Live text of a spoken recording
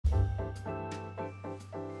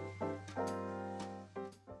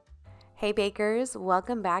Hey bakers,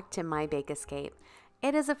 welcome back to My Bake Escape.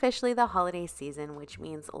 It is officially the holiday season, which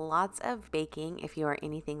means lots of baking if you are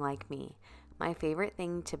anything like me. My favorite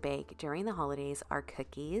thing to bake during the holidays are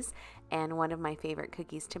cookies, and one of my favorite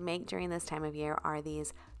cookies to make during this time of year are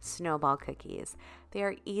these Snowball Cookies. They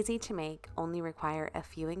are easy to make, only require a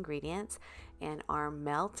few ingredients, and are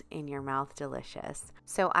melt in your mouth delicious.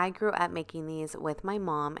 So I grew up making these with my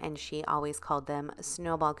mom, and she always called them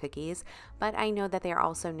Snowball Cookies, but I know that they are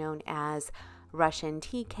also known as Russian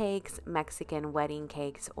tea cakes, Mexican wedding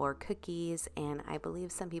cakes, or cookies, and I believe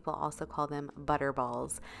some people also call them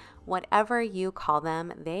butterballs. Whatever you call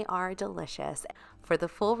them, they are delicious. For the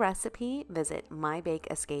full recipe, visit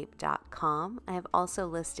mybakeescape.com. I have also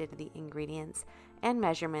listed the ingredients and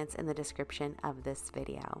measurements in the description of this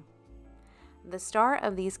video. The star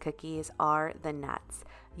of these cookies are the nuts.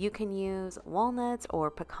 You can use walnuts or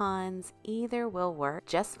pecans, either will work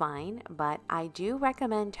just fine, but I do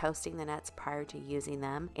recommend toasting the nuts prior to using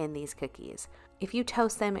them in these cookies. If you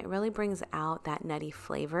toast them, it really brings out that nutty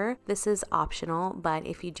flavor. This is optional, but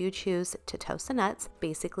if you do choose to toast the nuts,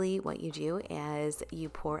 basically what you do is you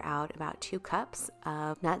pour out about 2 cups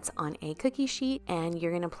of nuts on a cookie sheet, and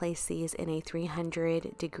you're going to place these in a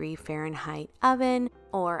 300-degree Fahrenheit oven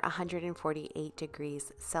or 148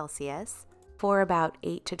 degrees Celsius for about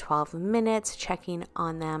 8 to 12 minutes, checking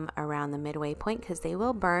on them around the midway point because they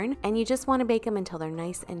will burn, and you just want to bake them until they're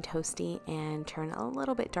nice and toasty and turn a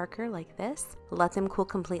little bit darker like this. Let them cool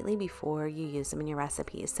completely before you use them in your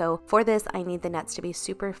recipes. So for this, I need the nuts to be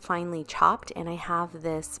super finely chopped, and I have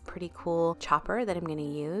this pretty cool chopper that I'm going to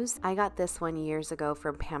use. I got this one years ago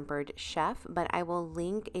from Pampered Chef, but I will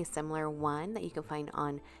link a similar one that you can find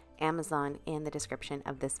on Amazon in the description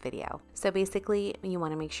of this video. So basically, you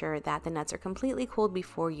want to make sure that the nuts are completely cooled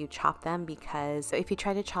before you chop them, because if you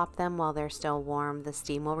try to chop them while they're still warm, the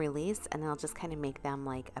steam will release and it'll just kind of make them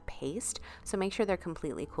like a paste. So make sure they're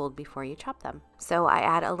completely cooled before you chop them. So I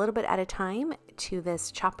add a little bit at a time to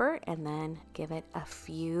this chopper and then give it a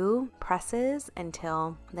few presses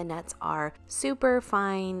until the nuts are super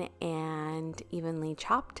fine and evenly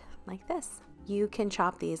chopped like this. You can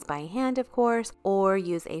chop these by hand, of course, or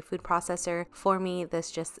use a food processor. For me,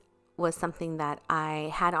 this just was something that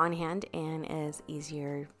I had on hand and is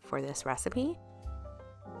easier for this recipe.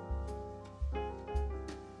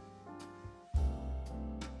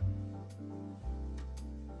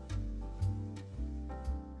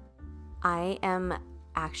 I am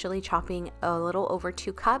actually chopping a little over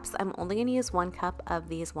 2 cups. I'm only going to use 1 cup of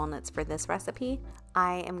these walnuts for this recipe.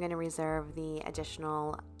 I am going to reserve the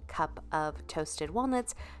additional cup of toasted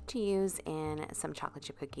walnuts to use in some chocolate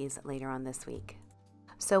chip cookies later on this week.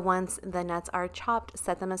 So once the nuts are chopped,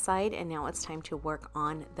 set them aside, and now it's time to work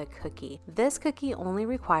on the cookie. This cookie only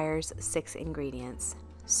requires 6 ingredients.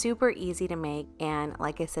 Super easy to make, and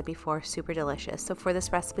like I said before, super delicious. So for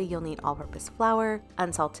this recipe, you'll need all-purpose flour,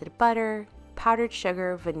 unsalted butter, powdered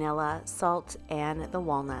sugar, vanilla, salt, and the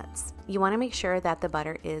walnuts. You want to make sure that the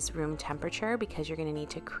butter is room temperature because you're going to need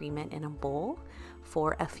to cream it in a bowl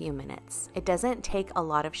for a few minutes. It doesn't take a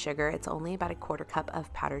lot of sugar. It's only about 1/4 cup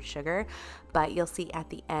of powdered sugar, but you'll see at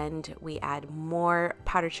the end we add more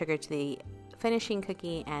powdered sugar to the finishing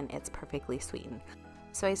cookie and it's perfectly sweetened.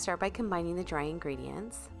 So I start by combining the dry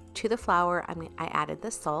ingredients. To the flour, I added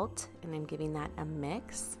the salt and I'm giving that a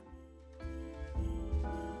mix.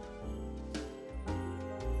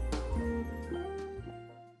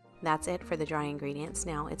 That's it for the dry ingredients.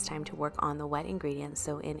 Now it's time to work on the wet ingredients.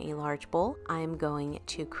 So in a large bowl, I'm going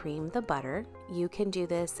to cream the butter. You can do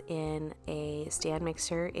this in a stand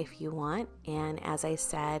mixer if you want. And as I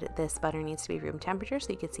said, this butter needs to be room temperature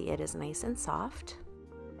so you can see it is nice and soft.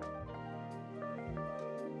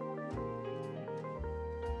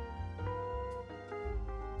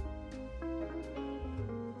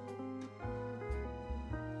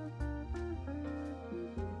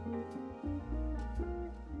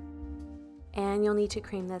 And you'll need to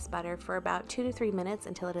cream this butter for about 2 to 3 minutes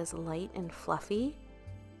until it is light and fluffy.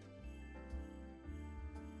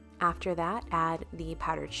 After that, add the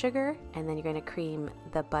powdered sugar, and then you're going to cream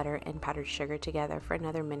the butter and powdered sugar together for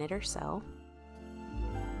another minute or so.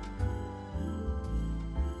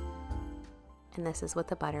 And this is what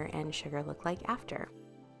the butter and sugar look like after.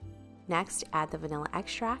 Next, add the vanilla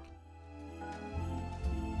extract.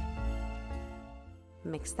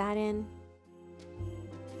 Mix that in.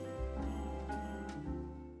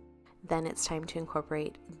 Then it's time to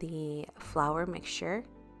incorporate the flour mixture.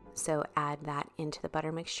 So add that into the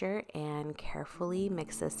butter mixture and carefully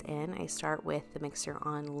mix this in. I start with the mixer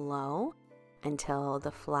on low until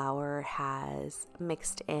the flour has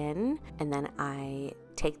mixed in, and then I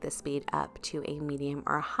take the speed up to a medium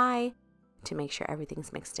or high to make sure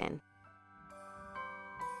everything's mixed in.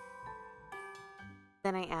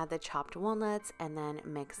 Then I add the chopped walnuts and then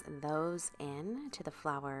mix those in to the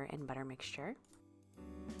flour and butter mixture.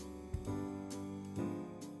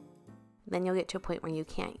 Then you'll get to a point where you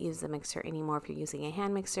can't use the mixer anymore if you're using a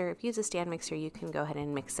hand mixer. If you use a stand mixer, you can go ahead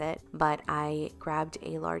and mix it. But I grabbed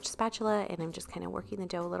a large spatula and I'm just kind of working the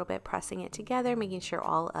dough a little bit, pressing it together, making sure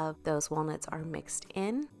all of those walnuts are mixed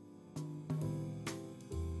in.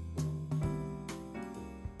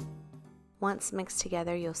 Once mixed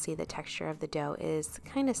together, you'll see the texture of the dough is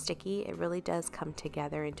kind of sticky. It really does come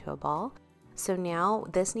together into a ball. So now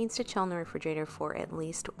this needs to chill in the refrigerator for at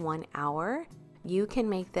least 1 hour. You can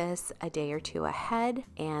make this a day or two ahead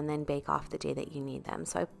and then bake off the day that you need them.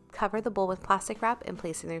 So I cover the bowl with plastic wrap and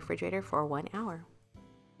place it in the refrigerator for 1 hour.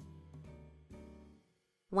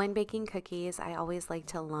 When baking cookies, I always like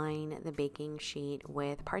to line the baking sheet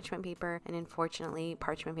with parchment paper, and unfortunately,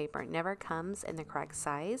 parchment paper never comes in the correct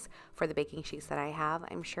size for the baking sheets that I have.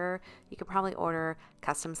 I'm sure you could probably order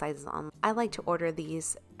custom sizes online. I like to order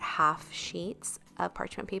these half sheets of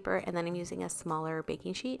parchment paper, and then I'm using a smaller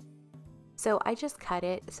baking sheet. So I just cut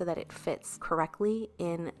it so that it fits correctly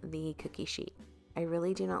in the cookie sheet. I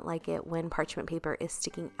really do not like it when parchment paper is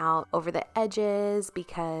sticking out over the edges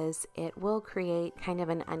because it will create kind of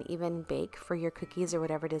an uneven bake for your cookies or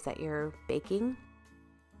whatever it is that you're baking.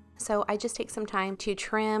 So I just take some time to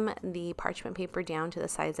trim the parchment paper down to the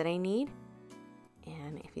size that I need.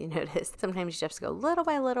 And if you notice, sometimes you just have to go little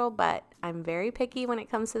by little, but I'm very picky when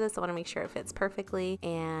it comes to this. I want to make sure it fits perfectly.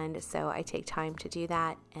 And so I take time to do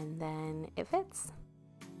that and then it fits.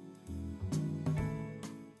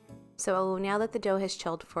 So now that the dough has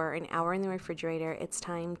chilled for an hour in the refrigerator, it's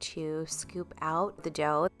time to scoop out the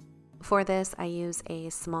dough. For this, I use a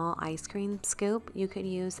small ice cream scoop. You could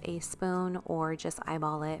use a spoon or just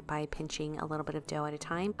eyeball it by pinching a little bit of dough at a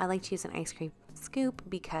time. I like to use an ice cream scoop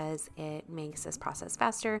because it makes this process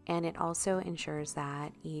faster, and it also ensures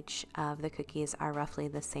that each of the cookies are roughly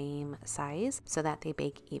the same size so that they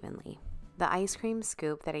bake evenly. The ice cream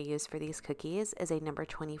scoop that I use for these cookies is a number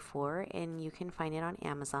 24, and you can find it on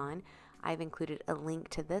Amazon. I've included a link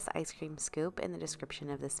to this ice cream scoop in the description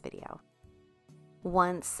of this video.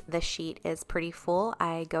 Once the sheet is pretty full,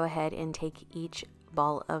 I go ahead and take each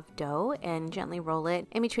ball of dough and gently roll it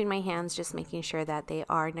in between my hands, just making sure that they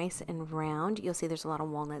are nice and round. You'll see there's a lot of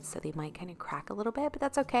walnuts, so they might kind of crack a little bit, but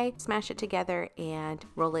that's okay. Smash it together and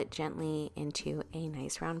roll it gently into a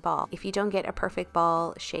nice round ball. If you don't get a perfect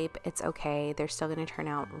ball shape, it's okay. They're still going to turn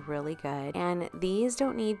out really good. And these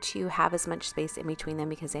don't need to have as much space in between them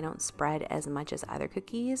because they don't spread as much as other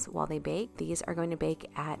cookies while they bake. These are going to bake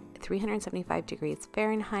at 375 degrees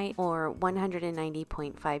Fahrenheit or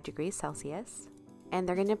 190.5 degrees Celsius. And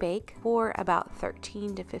they're going to bake for about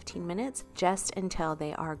 13 to 15 minutes, just until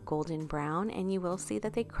they are golden brown, and you will see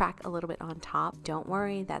that they crack a little bit on top. Don't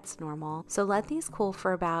worry, that's normal. So let these cool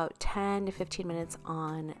for about 10 to 15 minutes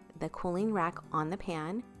on the cooling rack on the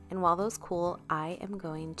pan. And while those cool, I am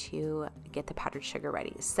going to get the powdered sugar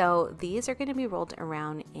ready. So these are going to be rolled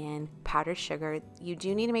around in powdered sugar. You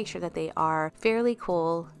do need to make sure that they are fairly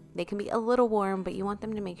cool. They can be a little warm, but you want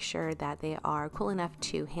them to make sure that they are cool enough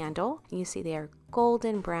to handle. You see they are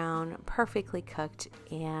golden brown, perfectly cooked,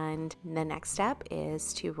 and the next step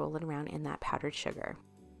is to roll it around in that powdered sugar.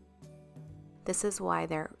 This is why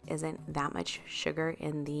there isn't that much sugar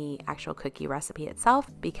in the actual cookie recipe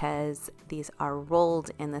itself, because these are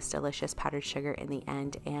rolled in this delicious powdered sugar in the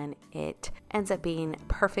end, and it ends up being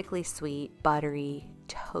perfectly sweet, buttery,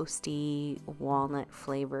 toasty, walnut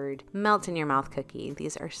flavored, melt in your mouth cookie.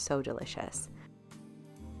 These are so delicious.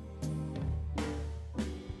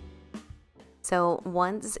 So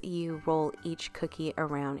once you roll each cookie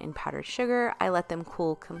around in powdered sugar, I let them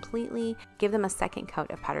cool completely, give them a second coat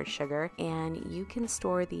of powdered sugar, and you can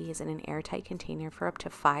store these in an airtight container for up to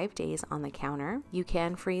 5 days on the counter. You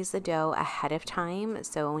can freeze the dough ahead of time,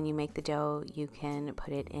 so when you make the dough, you can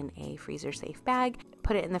put it in a freezer safe bag,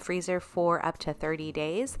 put it in the freezer for up to 30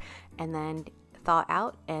 days, and then thaw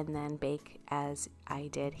out and then bake as I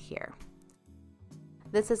did here.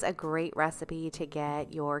 This is a great recipe to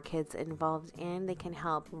get your kids involved in. They can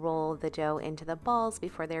help roll the dough into the balls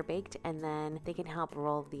before they're baked, and then they can help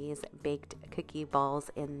roll these baked cookie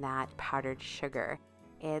balls in that powdered sugar.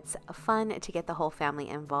 It's fun to get the whole family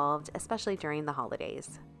involved, especially during the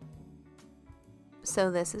holidays.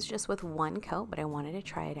 So this is just with one coat, but I wanted to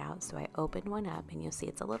try it out, so I opened one up, and you'll see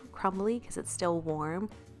it's a little crumbly because it's still warm.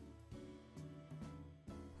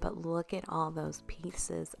 But look at all those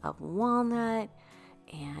pieces of walnut.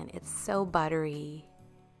 And it's so buttery,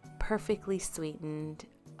 perfectly sweetened.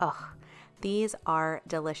 Ugh, these are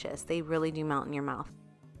delicious. They really do melt in your mouth.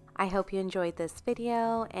 I hope you enjoyed this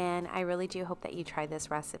video, and I really do hope that you try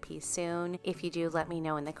this recipe soon. If you do, let me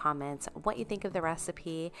know in the comments what you think of the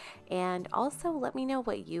recipe, and also let me know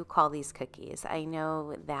what you call these cookies. I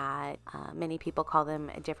know that many people call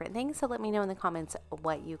them different things, so let me know in the comments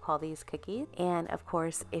what you call these cookies. And of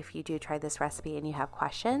course, if you do try this recipe and you have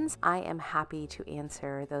questions, I am happy to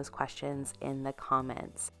answer those questions in the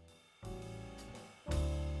comments.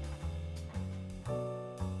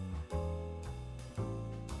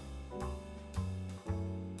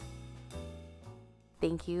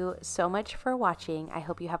 Thank you so much for watching. I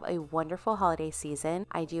hope you have a wonderful holiday season.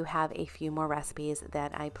 I do have a few more recipes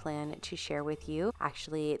that I plan to share with you.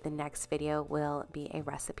 Actually, the next video will be a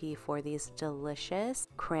recipe for these delicious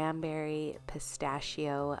cranberry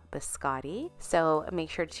pistachio biscotti. So make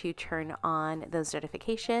sure to turn on those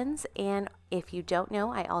notifications. And if you don't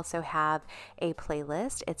know, I also have a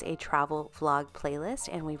playlist. It's a travel vlog playlist,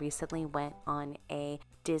 and we recently went on a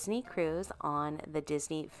Disney cruise on the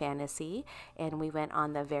Disney Fantasy, and we went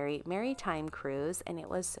on the Very Merry Time cruise, and it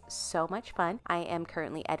was so much fun. I am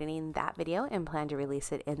currently editing that video and plan to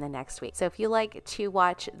release it in the next week. So if you like to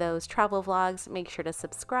watch those travel vlogs, make sure to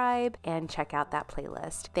subscribe and check out that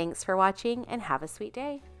playlist. Thanks for watching, and have a sweet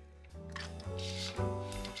day.